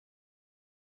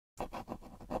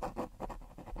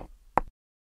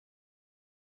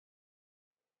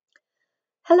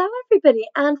Hello everybody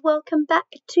and welcome back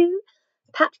to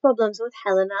Pat Problems with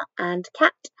Helena and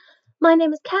Kat. My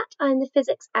name is Kat, I'm the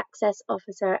Physics Access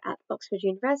Officer at Oxford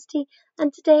University,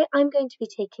 and today I'm going to be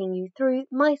taking you through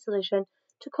my solution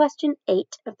to question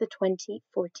 8 of the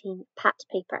 2014 Pat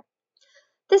paper.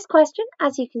 This question,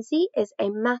 as you can see, is a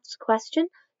maths question,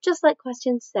 just like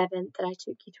question 7 that I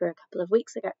took you through a couple of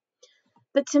weeks ago.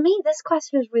 But to me, this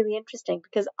question is really interesting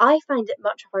because I find it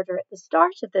much harder at the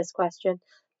start of this question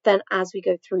than as we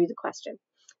go through the question.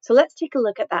 So let's take a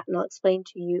look at that and I'll explain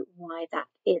to you why that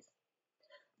is.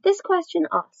 This question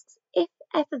asks, if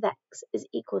f of x is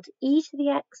equal to e to the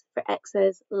x for x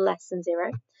is less than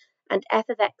 0, and f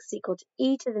of x is equal to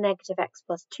e to the negative x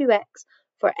plus 2x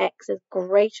for x is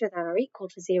greater than or equal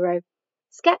to 0,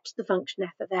 sketch the function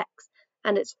f of x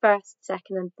and its first,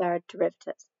 second and third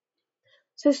derivatives.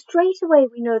 So straight away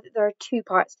we know that there are two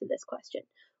parts to this question.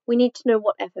 We need to know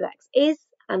what f of x is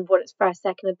and what its first,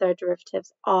 second and third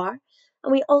derivatives are.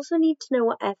 And we also need to know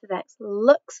what f of x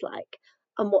looks like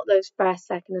and what those first,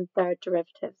 second and third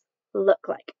derivatives look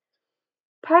like.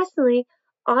 Personally,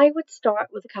 I would start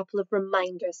with a couple of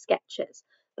reminder sketches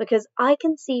because I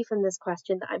can see from this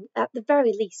question that I'm at the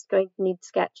very least going to need to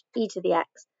sketch e to the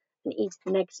x and e to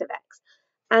the negative x.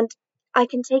 And I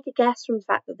can take a guess from the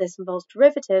fact that this involves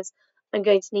derivatives, I'm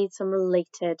going to need some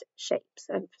related shapes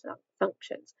and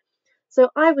functions. So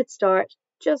I would start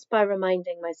just by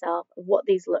reminding myself of what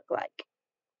these look like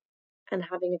and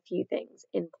having a few things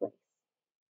in place.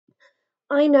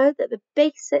 I know that the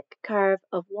basic curve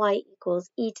of y equals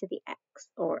e to the x,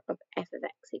 or of f of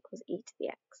x equals e to the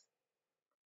x,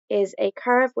 is a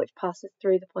curve which passes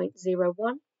through the point 0,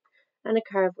 1, and a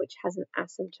curve which has an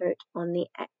asymptote on the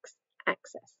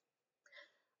x-axis.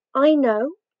 I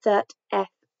know that f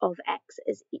of x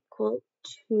is equal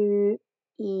to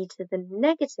e to the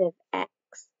negative x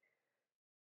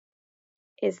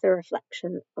is the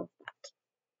reflection of that.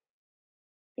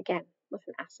 Again, with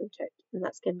an asymptote, and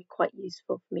that's going to be quite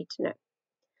useful for me to know.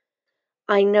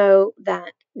 I know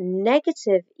that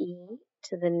negative e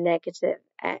to the negative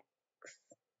x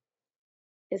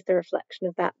is the reflection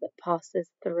of that passes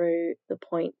through the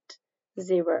point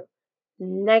 0,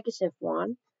 negative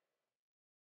 1.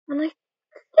 And I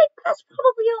think that's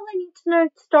probably all I need to know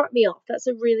to start me off. That's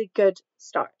a really good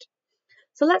start.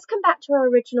 So let's come back to our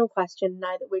original question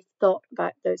now that we've thought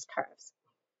about those curves.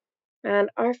 And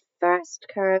our first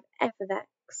curve, f of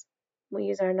x, we'll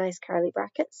use our nice curly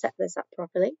brackets, set this up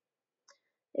properly,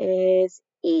 is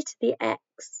e to the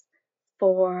x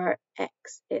for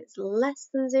x is less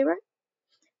than 0,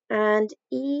 and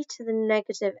e to the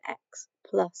negative x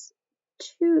plus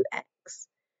 2x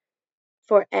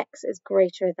for x is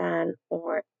greater than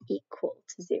or equal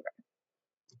to 0.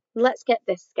 Let's get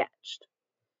this sketched.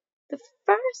 The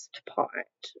first part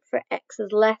for x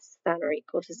is less than or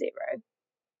equal to 0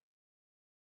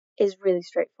 is really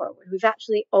straightforward. We've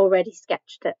actually already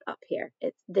sketched it up here.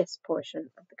 It's this portion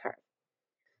of the curve.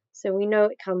 So we know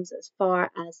it comes as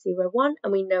far as 0, 1,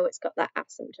 and we know it's got that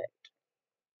asymptote.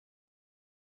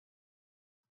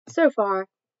 So far,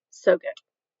 so good.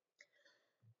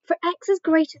 For x is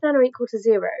greater than or equal to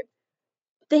 0,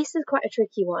 this is quite a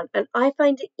tricky one, and I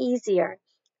find it easier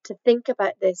to think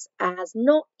about this as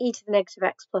not e to the negative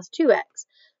x plus 2x,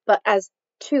 but as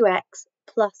 2x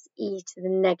plus e to the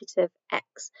negative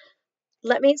x.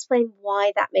 Let me explain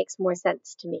why that makes more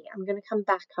sense to me. I'm going to come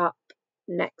back up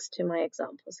next to my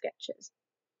example sketches.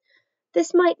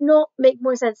 This might not make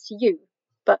more sense to you,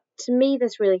 but to me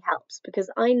this really helps because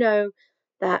I know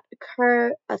that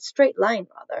a straight line,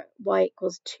 y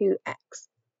equals 2x.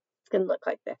 It's going to look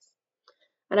like this.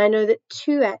 And I know that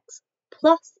 2x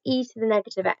plus e to the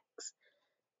negative x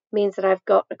means that I've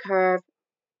got a curve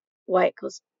y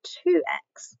equals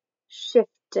 2x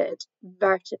shifted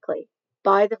vertically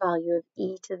by the value of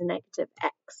e to the negative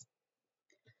x.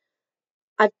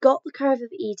 I've got the curve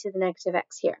of e to the negative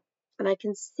x here, and I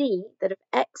can see that if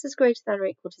x is greater than or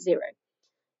equal to 0,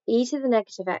 e to the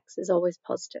negative x is always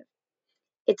positive.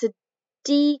 It's a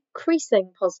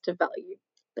decreasing positive value,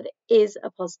 but it is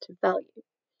a positive value,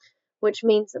 which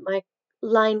means that my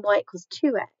line y equals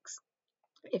 2x,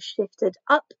 if shifted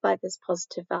up by this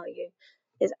positive value,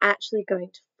 is actually going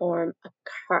to form a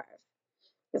curve.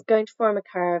 It's going to form a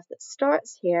curve that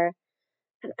starts here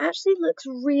and actually looks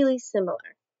really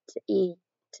similar to e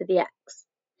to the x.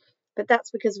 But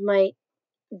that's because of my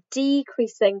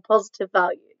decreasing positive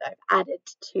value that I've added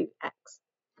to x.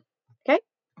 Okay?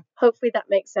 Hopefully that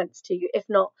makes sense to you. If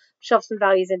not, shove some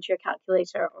values into your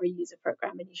calculator or use a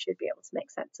program and you should be able to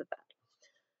make sense of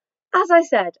that. As I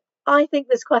said, I think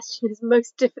this question is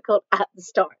most difficult at the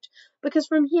start, because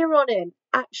from here on in,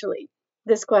 actually,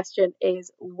 this question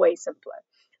is way simpler.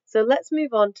 So let's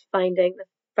move on to finding the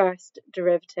first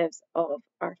derivatives of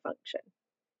our function.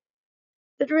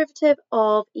 The derivative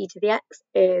of e to the x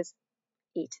is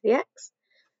e to the x.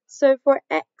 So for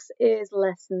x is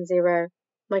less than 0,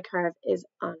 my curve is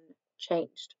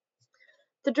unchanged.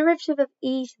 The derivative of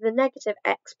e to the negative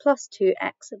x plus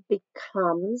 2x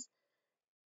becomes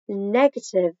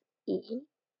negative e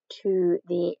to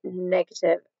the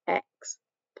negative x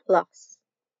plus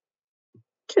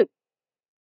 2.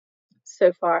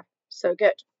 So far, so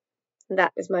good. And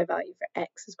that is my value for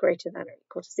x is greater than or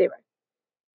equal to 0.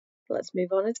 Let's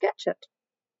move on and sketch it.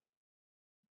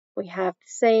 We have the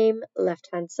same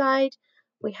left-hand side.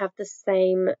 We have the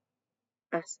same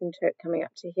asymptote coming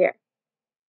up to here.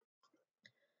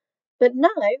 But now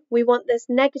we want this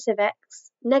negative e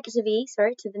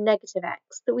to the negative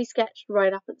x that we sketched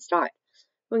right up at the start.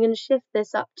 We're going to shift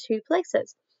this up 2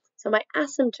 places. So my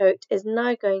asymptote is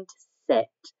now going to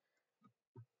sit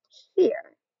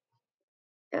here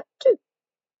at 2,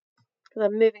 because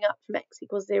I'm moving up from x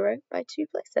equals 0 by 2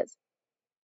 places.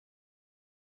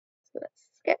 So let's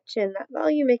sketch in that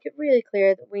value, make it really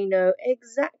clear that we know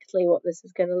exactly what this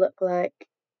is going to look like.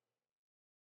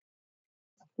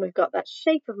 We've got that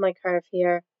shape of my curve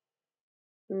here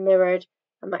mirrored,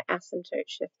 and my asymptote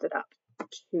shifted up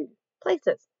 2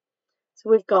 places. So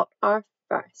we've got our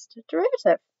first derivative.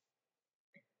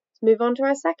 Let's move on to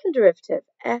our second derivative,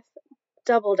 f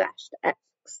double dashed x.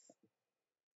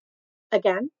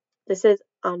 Again, this is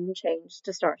unchanged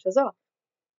to start us off.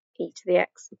 E to the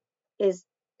x is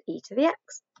e to the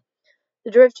x.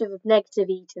 The derivative of negative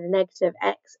e to the negative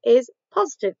x is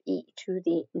positive e to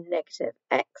the negative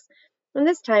x. And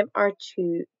this time our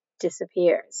 2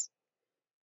 disappears.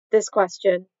 This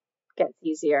question gets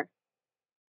easier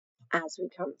as we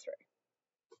come through.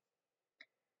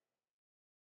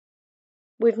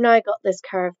 We've now got this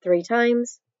curve 3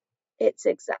 times. It's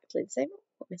exactly the same.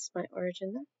 I missed my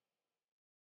origin there.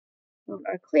 We want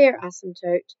our clear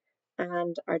asymptote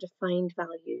and our defined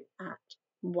value at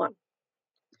 1.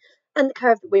 And the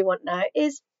curve that we want now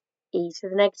is e to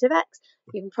the negative x.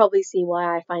 You can probably see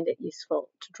why I find it useful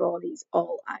to draw these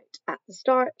all out at the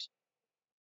start.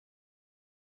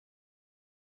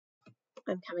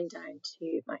 I'm coming down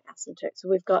to my asymptote. So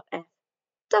we've got f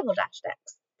double dashed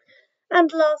x. And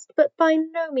last but by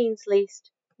no means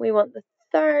least, we want the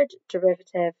third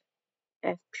derivative,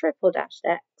 f triple dashed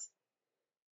x.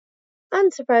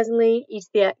 Unsurprisingly, e to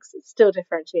the x still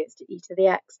differentiates to e to the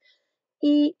x.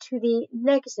 E to the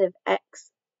negative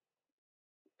x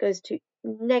goes to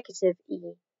negative e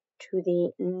to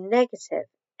the negative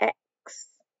x.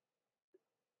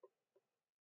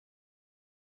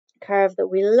 Curve that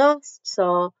we last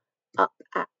saw up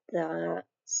at the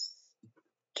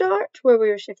start where we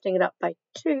were shifting it up by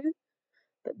 2,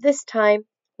 but this time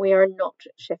we are not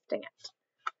shifting it.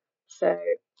 So,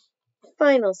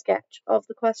 final sketch of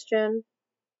the question.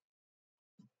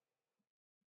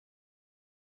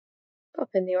 Pop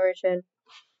in the origin,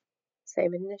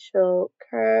 same initial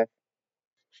curve.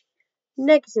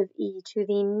 Negative e to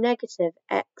the negative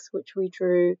x, which we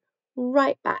drew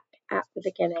right back at the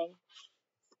beginning,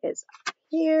 is up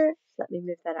here. Let me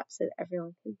move that up so that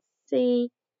everyone can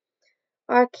see.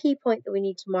 Our key point that we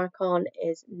need to mark on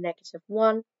is negative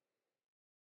 1.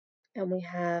 And we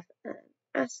have an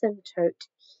asymptote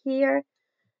here.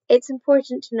 It's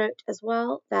important to note as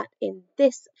well that in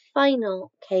this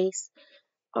final case,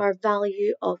 our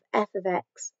value of f of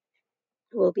x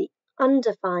will be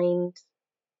undefined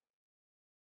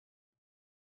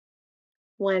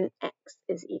when x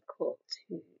is equal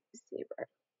to 0.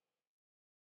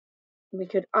 We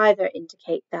could either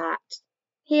indicate that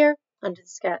here under the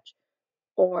sketch,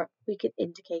 or we could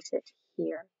indicate it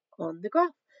here on the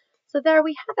graph. So there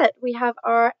we have it. We have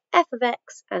our f of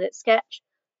x and its sketch,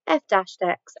 f dashed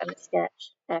x and its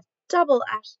sketch, f double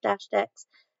dashed x,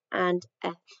 and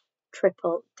f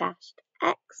triple dashed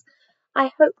x.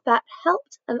 I hope that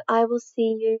helped, and I will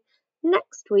see you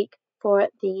next week for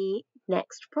the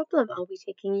next problem. I'll be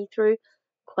taking you through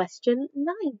question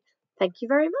 9. Thank you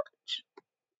very much.